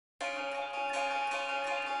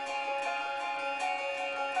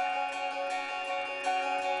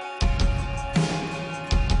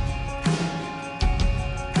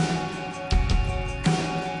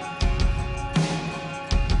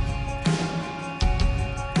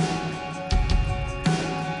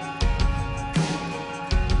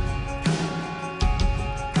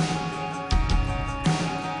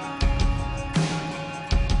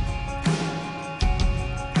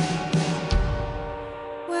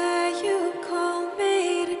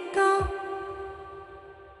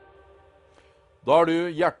Da er du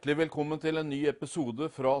hjertelig velkommen til en ny episode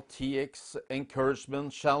fra TX Encouragement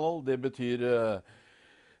Channel. Det betyr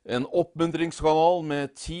en oppmuntringskanal med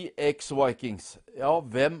TX Vikings. Ja,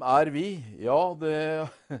 hvem er vi? Ja,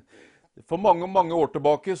 for mange år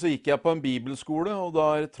tilbake så gikk jeg på en bibelskole, og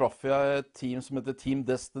der traff jeg et team som heter Team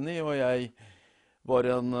Destiny, og jeg var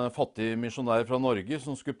en fattig misjonær fra Norge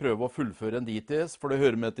som skulle prøve å fullføre en DTS, for det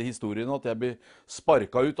hører med til historien at jeg ble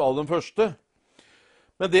sparket ut av den første.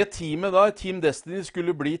 Men det teamet der, Team Destiny,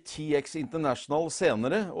 skulle bli TX International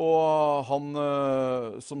senere, og han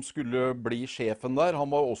som skulle bli sjefen der,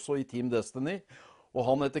 han var også i Team Destiny, og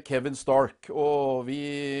han heter Kevin Stark, og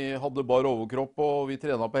vi hadde bare overkropp, og vi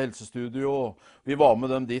trenet på helsestudio, og vi var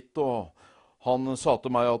med dem dit, og han sa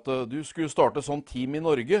til meg at du skulle starte sånn team i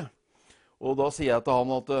Norge, og da sier jeg til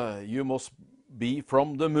han at you must be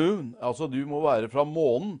from the moon, altså du må være fra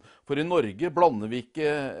månen, for i Norge blander vi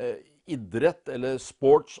ikke idrett eller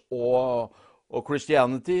sports og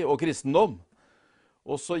Christianity og kristendom.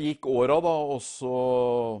 Og så gikk åra da, og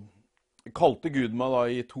så kalte Gud meg da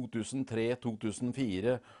i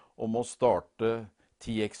 2003-2004 om å starte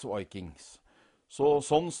TX Vikings. Så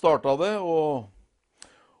sånn startet det,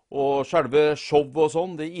 og selve showet og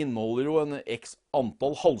sånn, det inneholder jo en x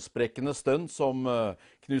antall halsbrekkende stunt som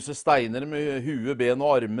knuser steiner med hue, ben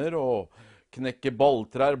og armer, og knekke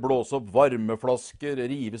balltrær, blåse opp varmeflasker,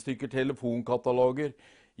 rive stykker telefonkataloger,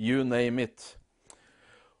 you name it.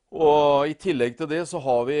 Og i tillegg til det så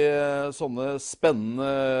har vi sånne spennende,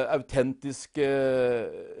 autentiske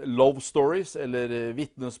love stories, eller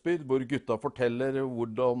vitnesbyrd, hvor gutta forteller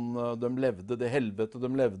hvordan de levde, det helvete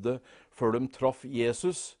de levde før de traff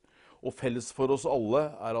Jesus. Og felles for oss alle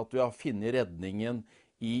er at vi har funnet redningen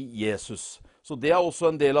i Jesus. Så det er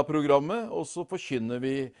også en del av programmet, og så forkynner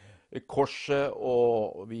vi korset,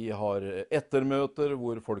 og vi har ettermøter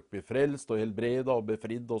hvor folk blir frelst og helbredet og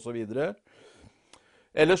befridd og så videre.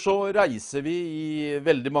 Ellers så reiser vi i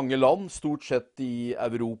veldig mange land, stort sett i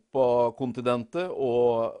Europa-kontinentet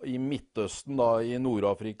og i Midtøsten, da, i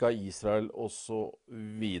Nord-Afrika, Israel og så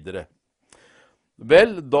videre.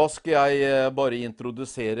 Vel, da skal jeg bare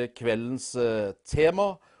introdusere kveldens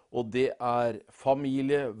tema, og det er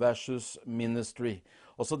familie versus ministry.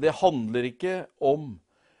 Altså det handler ikke om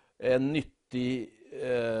en nyttig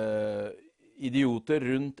idioter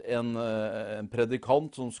rundt en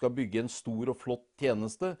predikant som skal bygge en stor og flott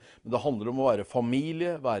tjeneste, men det handler om å være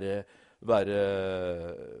familie, være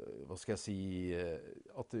hva skal jeg si,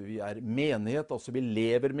 at vi er menighet, altså vi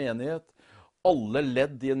lever menighet. Alle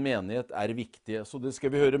ledd i en menighet er viktige, så det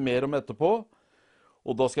skal vi høre mer om etterpå.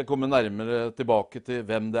 Og da skal jeg komme nærmere tilbake til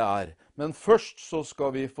hvem det er. Men først så skal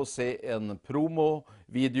vi få se en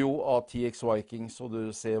promo-video av TX Vikings, og du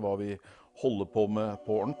ser hva vi holder på med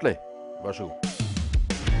på ordentlig. Vær så god.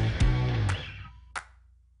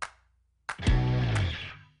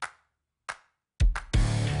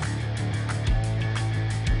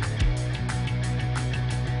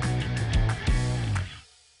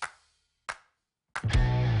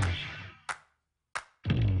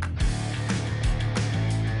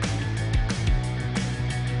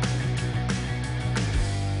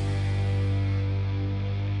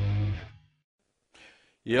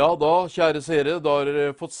 Ja da, kjære seere, da har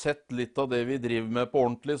dere fått sett litt av det vi driver med på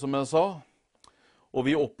ordentlig, som jeg sa. Og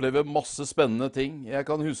vi opplever masse spennende ting. Jeg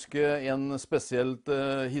kan huske en spesielt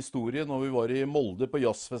historie når vi var i Molde på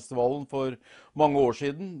jazzfestivalen for mange år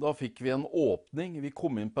siden. Da fikk vi en åpning. Vi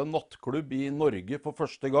kom inn på en nattklubb i Norge for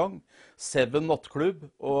første gang. Seven nattklubb.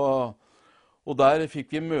 Og der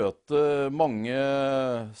fikk vi møte mange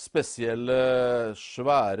spesielle,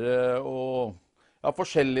 svære og ja,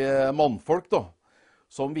 forskjellige mannfolk da.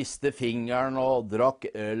 Som visste fingeren og drakk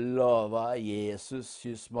øl, og hva er Jesus,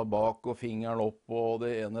 kyss meg bak og fingeren opp og det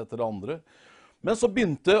ene etter det andre. Men så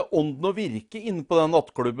begynte ånden å virke inne på den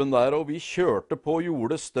nattklubben der, og vi kjørte på,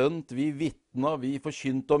 gjorde stunt, vi vittna, vi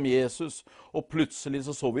forkynte om Jesus, og plutselig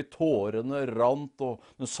så vi tårene rant, og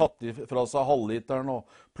den satte fra seg halvliteren, og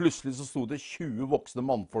plutselig så stod det 20 voksne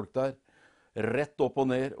mannfolk der, rett opp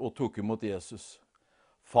og ned, og tok imot Jesus.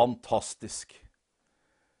 Fantastisk.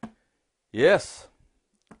 Yes.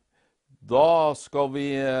 Da skal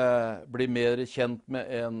vi bli mer kjent med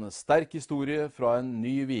en sterk historie fra en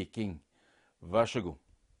ny viking. Vær så god.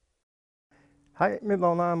 Hei, mitt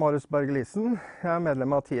navn er Marius Bergelisen. Jeg er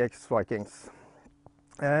medlem av TX Vikings.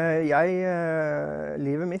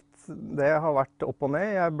 Livet mitt, det har vært opp og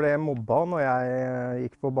ned. Jeg ble mobba når jeg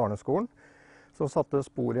gikk på barneskolen, som satte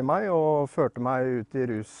spor i meg og førte meg ut i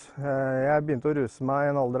rus. Jeg begynte å ruse meg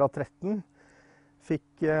i en alder av 13.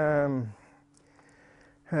 Fikk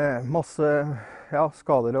masse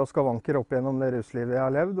skader og skavanker opp gjennom det ruslivet jeg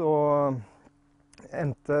har levd, og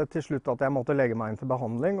endte til slutt at jeg måtte legge meg inn til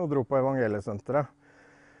behandling og dro på evangeliesenteret.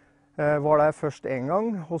 Var der først en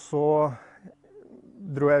gang, og så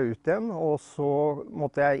dro jeg ut igjen, og så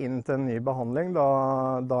måtte jeg inn til en ny behandling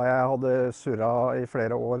da jeg hadde surret i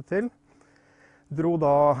flere år til. Dro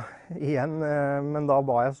da igjen, men da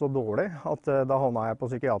var jeg så dårlig at da havnet jeg på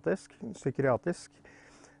psykiatrisk.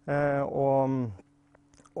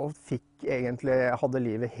 Og fikk egentlig, hadde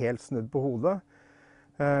livet helt snudd på hodet.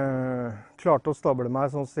 Klarte å stable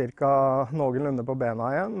meg sånn cirka noenlunde på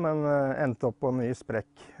bena igjen, men endte opp på en ny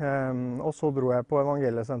sprekk. Og så dro jeg på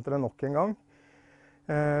evangeliesenteret nok en gang,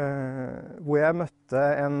 hvor jeg møtte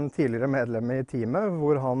en tidligere medlem i teamet,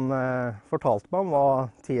 hvor han fortalte meg om hva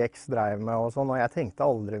TX drev med og sånn, og jeg tenkte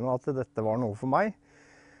aldri noe at dette var noe for meg.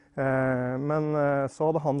 Men så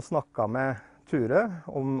hadde han snakket med Ture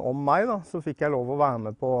om meg da, så fikk jeg lov å være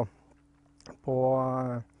med på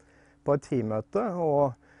et teammøte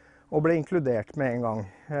og ble inkludert med en gang.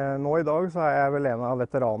 Nå i dag så er jeg vel en av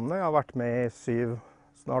veteranene. Jeg har vært med i 7,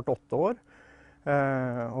 snart 8 år.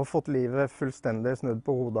 Og fått livet fullstendig snudd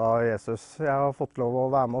på hodet av Jesus. Jeg har fått lov å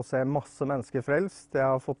være med og se masse mennesker frelst. Jeg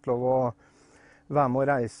har fått lov å være med å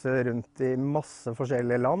reise rundt i masse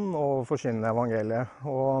forskjellige land og forkynne evangeliet.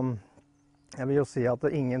 Og jeg vil jo si at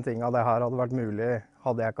ingenting av det her hadde vært mulig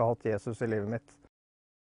hadde jeg ikke hatt Jesus i livet mitt.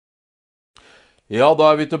 Ja, da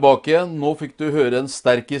er vi tilbake igjen. Nå fikk du høre en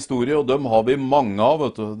sterk historie, og dem har vi mange av,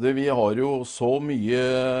 vet du. Vi har jo så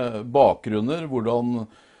mye bakgrunner, hvordan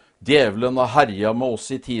djevelen har herjet med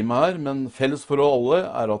oss i teamet her, men felles for alle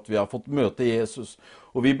er at vi har fått møte Jesus.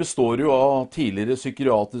 Og vi består jo av tidligere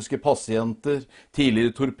psykiatriske pasienter,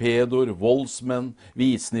 tidligere torpedoer, voldsmenn,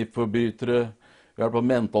 visnifforbrytere, vi er på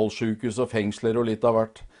mentalsykehus og fengsler og litt av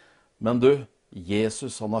hvert. Men du,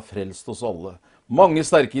 Jesus, han har frelst oss alle. Mange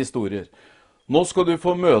sterke historier. Nå skal du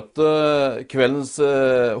få møte kveldens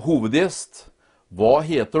hovedgjest. Hva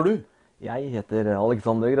heter du? Jeg heter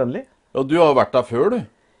Alexander Grønli. Ja, du har vært der før, du.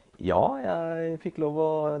 Ja, jeg fikk lov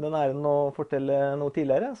den æren å fortelle noe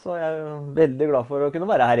tidligere, så jeg er veldig glad for å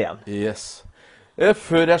kunne være her igjen. Yes.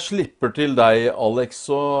 Før jeg slipper til deg, Alex,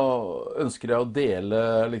 så ønsker jeg å dele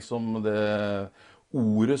liksom det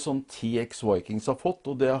ordet som TX Vikings har fått,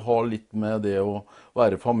 og det har litt med det å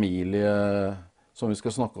være familie, som vi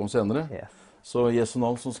skal snakke om senere. Yes. Så i Jesu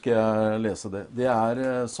navn så skal jeg lese det. Det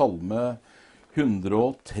er salme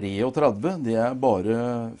 133, det er bare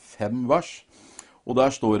 5 vers. Og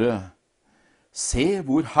der står det: Se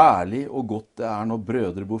hvor herlig og godt det er når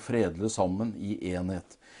brødre bor fredelig sammen i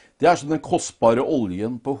enhet. Det er som den kostbare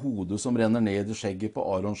oljen på hodet som renner ned i skjegget på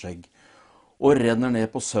Arons skjegg, og renner ned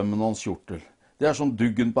på sømmen hans kjortel. Det er som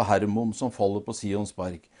duggen på Hermon som faller på Sions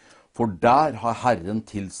berg. For der har Herren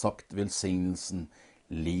tilsagt velsignelsen,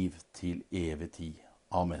 liv til evig tid.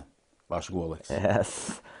 Amen. Vær så god, Alex.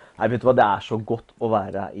 Yes. Nei, vet du hva, det er så godt å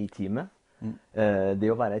være i teamet. Det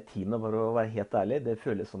å være i teamet, for å være helt ærlig, det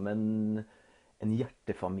føles som en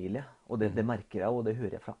hjertefamilie. Og det merker jeg, og det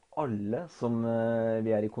hører jeg fra alle som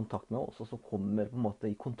vi er i kontakt med oss, og som kommer på en måte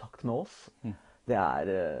i kontakt med oss. Det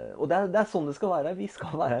er sånn det skal være. Vi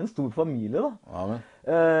skal være en stor familie, da. Amen.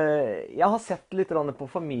 Jeg har sett litt på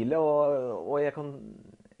familie, og jeg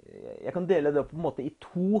kan dele det på en måte i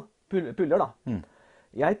 2 puller, da.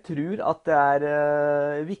 Jeg tror at det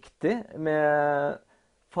er viktig med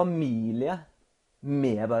familie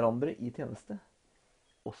med hverandre i tjeneste,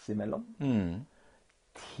 oss imellom,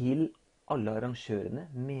 til alle arrangørene,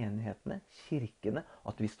 menighetene, kirkene,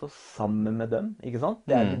 at vi står sammen med dem, ikke sant?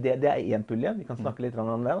 Det er en pulje, vi kan snakke litt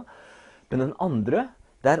om det, da. Men den andre,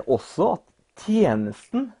 det er også at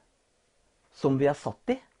tjenesten som vi er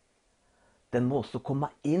satt i, den må også komme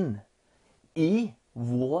inn i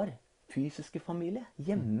vår fysiske familie,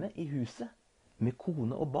 hjemme i huset, med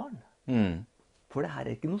kone og barn. For det her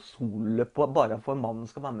er ikke noe soløp bare for mannen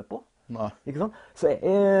skal være med på. Nei. Ikke sant? Så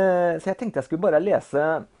jeg tenkte jeg skulle bare lese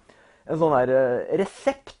en sånn her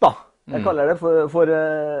resept, da. Jeg kaller det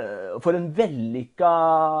for en vellykka,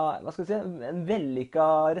 hva skal jeg si, en vellykka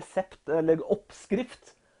resept, eller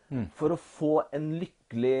oppskrift, for å få en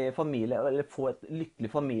lykkelig familie, eller få et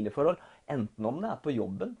lykkelig familieforhold, enten om det er på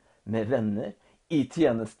jobben, med venner, i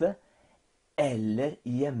tjeneste, eller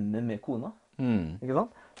hjemme med kona. Ikke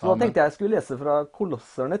sant? Så da tenkte jeg skulle lese fra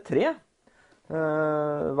Kolosserne 3,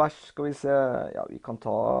 vers, skal vi se, ja, vi kan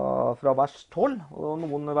ta fra vers 12, og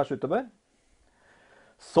noen vers utover.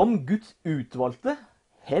 Som Guds utvalgte,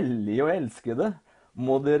 hellige og elskede,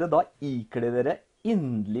 må dere da ikle dere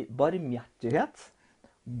inderlig barmhjertighet,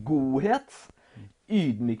 godhet,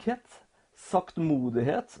 ydmykhet,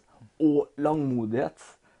 saktmodighet og langmodighet,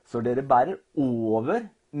 så dere bærer over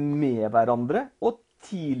med hverandre og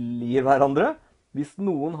tilgir hverandre hvis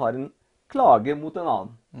noen har en klage mot en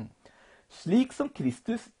annen. Slik som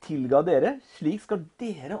Kristus tilga dere, slik skal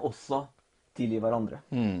dere også tilgi hverandre.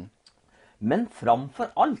 Men framfor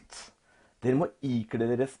alt, dere må ikle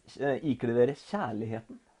dere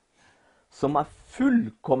kjærligheten, som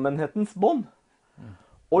fullkommenhetens bånd,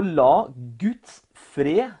 og la Guds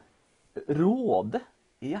fred råde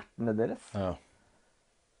i hjertene deres. Ja.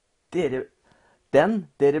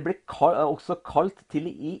 Dere ble også kalt til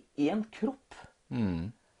i en kropp.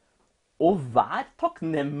 Og vær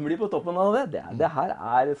takknemlig på toppen av det. Det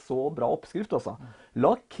her så bra oppskrift også.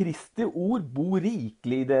 La Kristi ord bo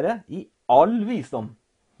rikelig i dere i all visdom,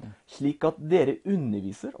 slik at dere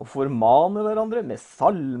underviser og formaner hverandre med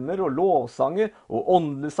salmer og lovsanger og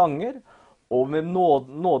åndelige sanger, og med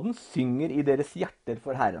nåden synger i deres hjerter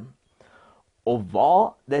for Herren. Og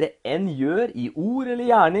hva dere enn gjør i ord eller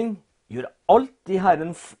gjerning, gjør alt i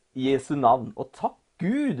Herrens Jesu navn, og takk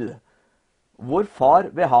Gud, vår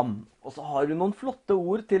far ved ham. Og så har du noen flotte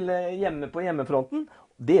ord til på hjemmefronten.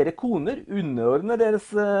 Dere koner, underordner deres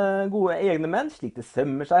gode egne menn, slik det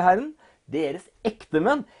sømmer seg Herren. Deres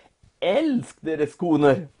ektemenn, elsk deres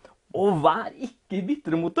koner, og vær ikke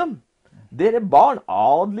bitre mot dem. Dere barn,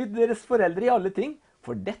 adlyd deres foreldre i alle ting,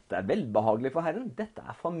 for dette velbehagelig for Herren. Dette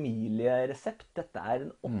familieresept, dette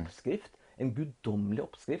en oppskrift, en guddommelig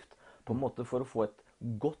oppskrift, på en måte for å få et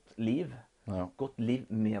godt liv. Godt liv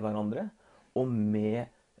med hverandre, og med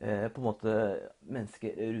på en måte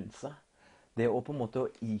mennesker rundt seg. Det å på en måte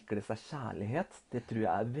ikle seg kjærlighet, det tror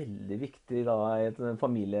jeg veldig viktig da, i et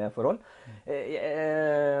familieforhold.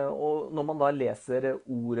 Og når man da leser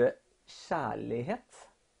ordet kjærlighet,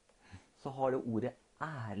 så har det ordet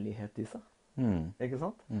ærlighet i seg. Ikke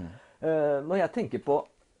sant? Når jeg tenker på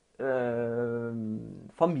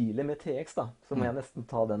familie med TX, da, så må jeg nesten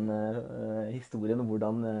ta den historien om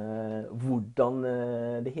hvordan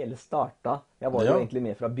det hele startet. Jeg var jo egentlig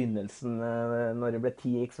med fra begynnelsen når det ble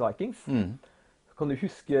TX Vikings. Kan du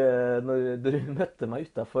huske når du møtte meg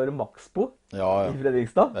utenfor Maxbo i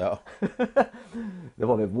Fredrikstad? Det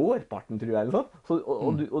var ved vårparten, tror jeg, eller sånn. Så,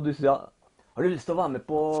 og du sa, har du lyst til å være med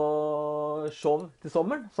på show til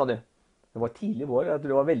sommeren, sa du. Det var tidlig vår, jeg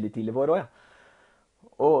tror det var veldig tidlig vår også,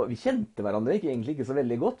 Og vi kjente hverandre egentlig ikke så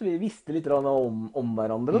veldig godt. Vi visste litt om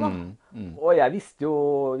hverandre, da. Og jeg visste jo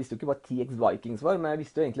ikke hva TX Vikings var, men jeg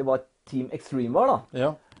visste jo egentlig hva Team Extreme var,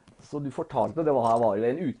 da. Så du fortalte det var jo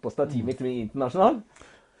en utpost av Team Extreme International.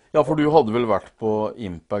 Ja, for du hadde vel vært på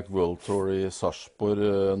Impact World Tour i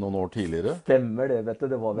Sarpsborg noen år tidligere? Stemmer det, vet du.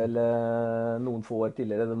 Det var vel noen få år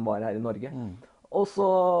tidligere de var her i Norge. Og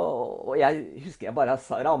jeg husker jeg bare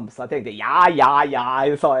ramsa og tenkte,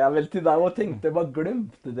 sa jeg vel til deg, og tenkte, jeg bare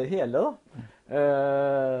glemte det hele da.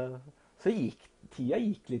 Så tida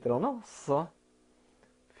gikk litt, så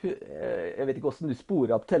jeg vet ikke hvordan du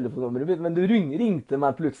sporet opp telefonnummeret mitt, men du ringte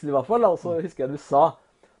meg plutselig i hvert fall, og så husker jeg du sa,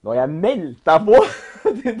 nå har jeg meldt deg på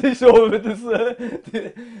til showet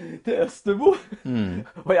til Østerbo.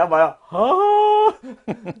 Og jeg bare,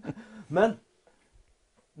 Men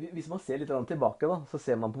hvis man ser litt tilbake, da, så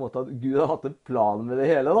ser man på en måte at Gud har hatt en plan med det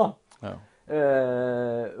hele, da.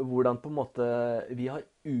 Hvordan på en måte vi har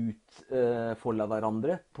utfoldet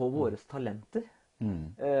hverandre på våre talenter.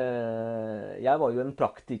 Jeg var jo en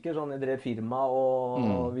praktiker, sånn, jeg drev firma,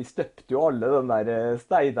 og vi støpte jo alle de der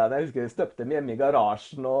steinene. Jeg husker vi støpte dem hjemme i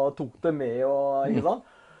garasjen og tok dem med, ikke sant?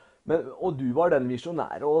 Og du var den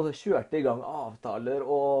visjonære og kjørte i gang avtaler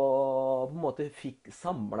og på en måte fikk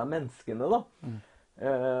samlet menneskene, da.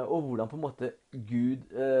 Og hvordan på en måte Gud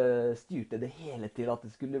styrte det hele til at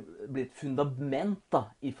det skulle bli et fundament da,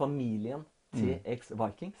 i familien TX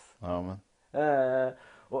Vikings. Amen.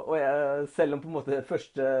 Og selv om på en måte det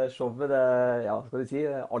første showet, skal du si,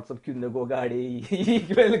 alt som kunne gå galt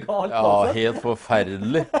gikk vel galt. Ja, helt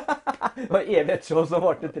forferdelig. Det var evighetsshow som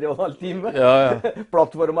varte 3,5 timer.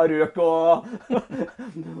 Plattforma røk og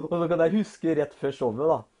så kan jeg huske rett før showet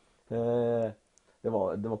da. Det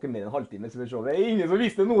var ikke mer enn en halvtime før showet. Ingen som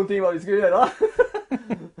visste noen ting hva vi skulle gjøre.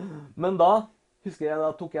 Men da husker jeg, da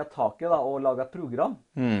tok jeg taket da, og laget et program.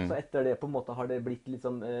 Så etter det på en måte har det blitt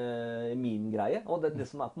liksom min greie. Og det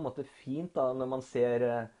som på en måte fint da, når man ser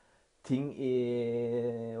ting i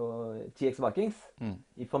TX Vikings,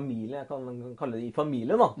 i familie, jeg kan kalle det i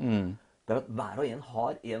familie da, det at hver og en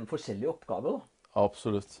har en forskjellig oppgave da.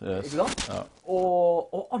 Absolutt, yes. Ikke sant? Ja.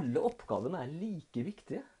 Og alle oppgavene like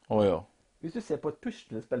viktige. Ja. Hvis du ser på et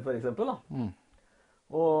puslespill for eksempel da,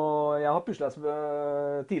 og jeg har puslet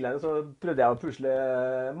tidligere, så prøvde jeg å pusle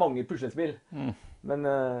mange puslespill. Men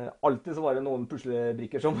alltid så var det noen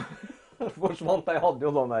puslebrikker som forsvant. Jeg hadde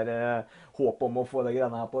jo sånn der håp om å få det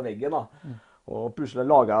greiene her på veggen da. Og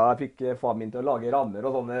jeg fikk far min til å lage rammer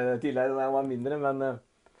og sånne tidligere da jeg var mindre, men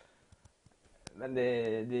Men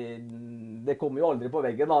det kommer jo aldri på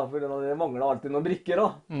veggen, da, for det mangler alltid noen brikker. Da.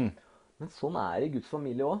 Men sånn er det i Guds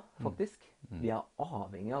familie også, faktisk. Vi er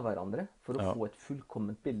avhengig av hverandre for å få et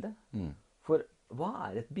fullkomment bilde. For hva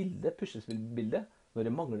er et bilde, puslespillbilde, når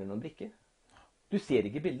det mangler noen brikker? Du ser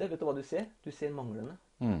ikke bildet, vet du hva du ser? Du ser manglene.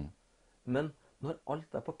 Men når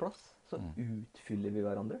alt er på plass, så utfyller vi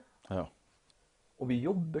hverandre. Ja. Og vi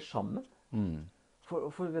jobber sammen.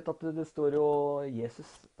 For vet at det står jo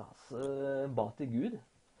Jesus ba til Gud,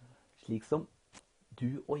 slik som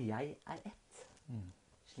du og jeg er ett.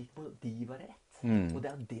 Slik må de være ett. Og det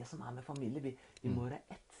er det som er med familie. Vi må være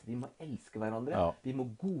ett. Vi må elske hverandre. Ja. Vi må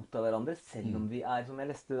godta hverandre, selv om vi er, som jeg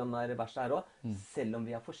leste den der verset her også, selv om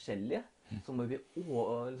vi er forskjellige, så må vi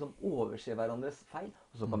liksom overse hverandres feil.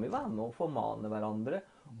 Og så kan vi være med å formane hverandre,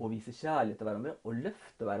 og vise kjærlighet til hverandre, og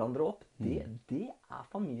løfte hverandre opp. Det er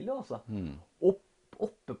familie, altså.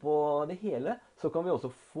 Oppe på det hele, så kan vi også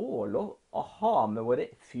få lov å ha med våre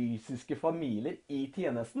fysiske familier i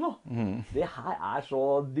tjenesten. Det her er så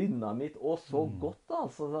dynamitt og så godt,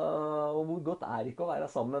 altså. Og hvor godt er det ikke å være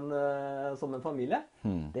sammen som en familie?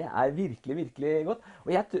 Det er virkelig, virkelig godt.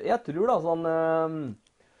 Og jeg tror da sånn,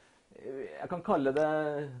 jeg kan kalle det,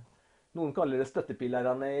 noen kaller det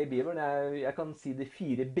støttepillerne i Bibelen. Jeg kan si det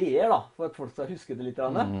 4 B-er da, for at folk skal huske det litt.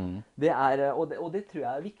 Det er, og det tror jeg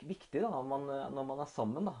er viktig da, når man er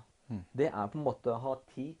sammen. Da. Det er på en måte å ha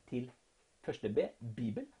tid til første B,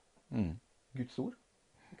 Bibel. Guds ord.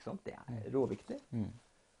 Ikke sant? Det er råviktig.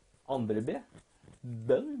 Andre B,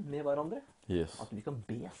 bønn med hverandre. Yes. At vi kan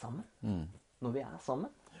be sammen når vi er sammen.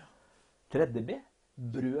 Tredje B,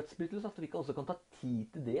 brødsbrytelse. At vi også kan ta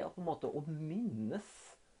tid til det, og på en måte å minnes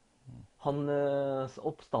hans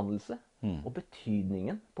oppstandelse og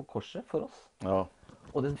betydningen på korset for oss. Ja.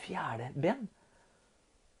 Og den 4. ben,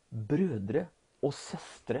 brødre og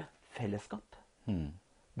søstre fellesskap.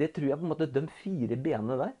 Det tror jeg på en måte, de 4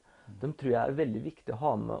 benene der, de tror jeg er veldig viktig å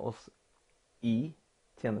ha med oss i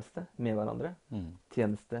tjeneste med hverandre.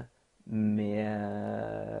 Tjeneste med,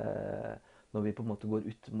 når vi på en måte går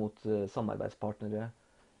ut mot samarbeidspartnere,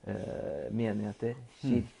 menigheter,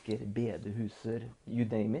 kirker, bedehuser, you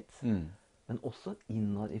name it. Men også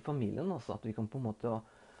innad i familien, altså, at vi kan på en måte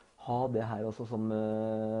ha det her altså, som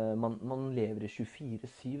man lever i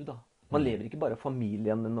 24/7 da. Man lever ikke bare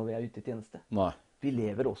familien når vi er ute i tjeneste. Nei. Vi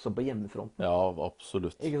lever også på hjemmefronten. Ja,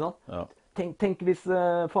 absolutt. Ikke sant? Ja. Tenk hvis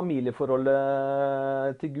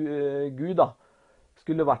familieforholdet til Gud da,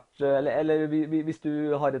 skulle vært, eller hvis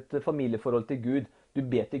du har et familieforhold til Gud, du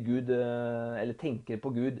ber til Gud, eller tenker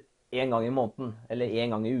på Gud 1 gang i måneden, eller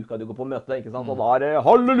 1 gang i uka du går på møte, ikke sant? Og da er det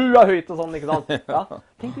halleluja høyt og sånn, ikke sant? Ja.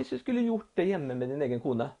 Tenk hvis du skulle gjort det hjemme med din egen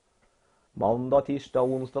kone. Mandag, tirsdag,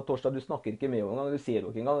 onsdag, torsdag, du snakker ikke med henne engang, du ser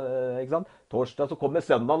jo ikke engang, ikke sant? Torsdag så kommer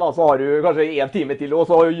søndag da, så har du kanskje 1 time til, og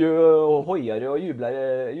så hoier du og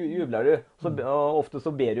jubler du. Og ofte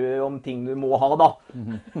så ber du om ting du må ha da.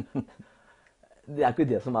 Det er ikke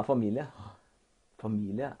det som er familie.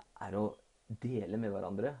 Familie er å dele med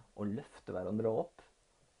hverandre og løfte hverandre opp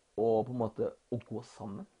og på en måte å gå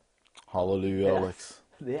sammen. Halleluja, Alex.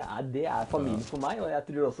 Det er familie for meg, og jeg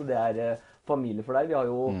tror også det er familie for deg. Vi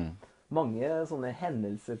har jo mange sånne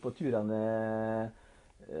hendelser på turene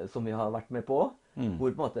som vi har vært med på, hvor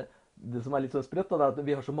på en måte, det som er litt sånn sprøtt, er at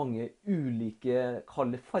vi har så mange ulike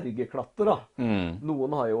kalde fargeklatter da.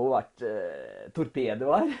 Noen har jo vært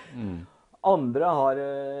torpedoer. Andre har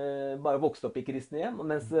bare vokst opp i kristne hjem,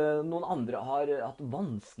 mens noen andre har hatt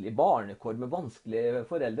vanskelige barnekår med vanskelige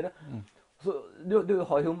foreldre. Så du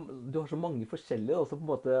har så mange forskjellige, og så på en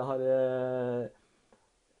måte har,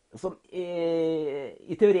 som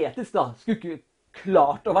i teoretisk da, skulle ikke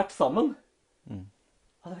klart å vært sammen. Det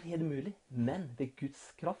hadde vært helt umulig, men ved Guds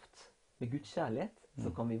kraft, ved Guds kjærlighet, så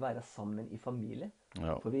kan vi være sammen i familie.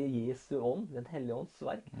 Ja. For ved Jesu ånd, den hellige ånds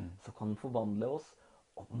verk, så kan han forvandle oss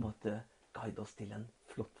og på en måte guide oss til en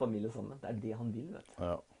flott familie sammen. Det er det han vil, vet du.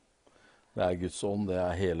 Ja. Det er Guds ånd, det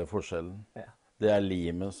er hele forskjellen. Ja. Det er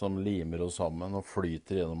limet som limer oss sammen og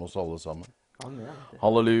flyter gjennom oss alle sammen. Amen.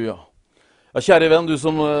 Halleluja. Ja, kjære venn, du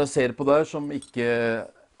som ser på der, som ikke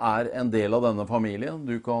er en del av denne familien,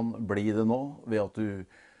 du kan bli det nå ved at du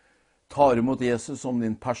tar imot Jesus som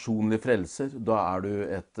din personlige frelser. Da er du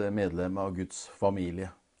et medlem av Guds familie.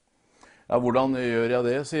 Ja, hvordan gjør jeg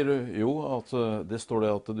det, sier du? Jo, at det står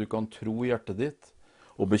det at du kan tro i hjertet ditt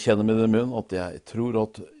og bekjenne med din munn at jeg tror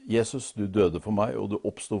at Jesus, du døde for meg og du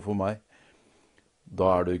oppstod for meg. Da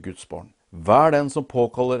er du Guds barn. Hver den som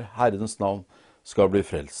påkaller Herrens navn skal bli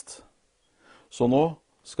frelst. Så nå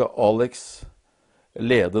skal Alex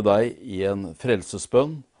lede deg i en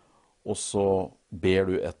frelsesbønn, og så ber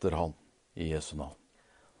du etter han i Jesu navn.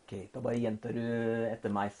 Ok, da bare gjentar du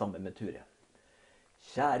etter meg sammen med Ture.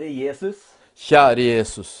 Kjære Jesus, Kjære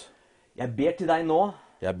Jesus, jeg ber til deg nå.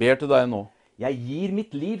 jeg ber til deg nå. Jeg gir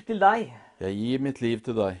mitt liv til deg. Jeg gir mitt liv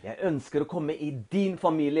til deg. Jeg ønsker å komme i din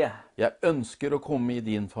familie. Jeg ønsker å komme i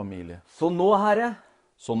din familie. Så nå, Herre,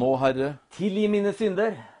 Så nå, Herre, tilgi mine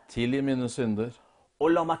synder, tilgi mine synder,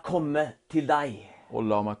 og la meg komme til deg. og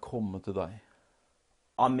la meg komme til deg.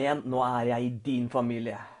 Amen. Nå er jeg i din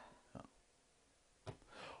familie.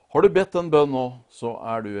 Har du bedt en bønn nå, så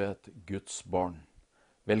er du et Guds barn.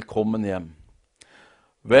 Velkommen hjem.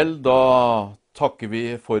 Vel, da takker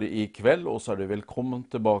vi for i kveld, og så er du velkommen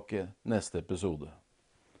tilbake neste episode.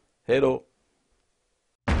 Hei da!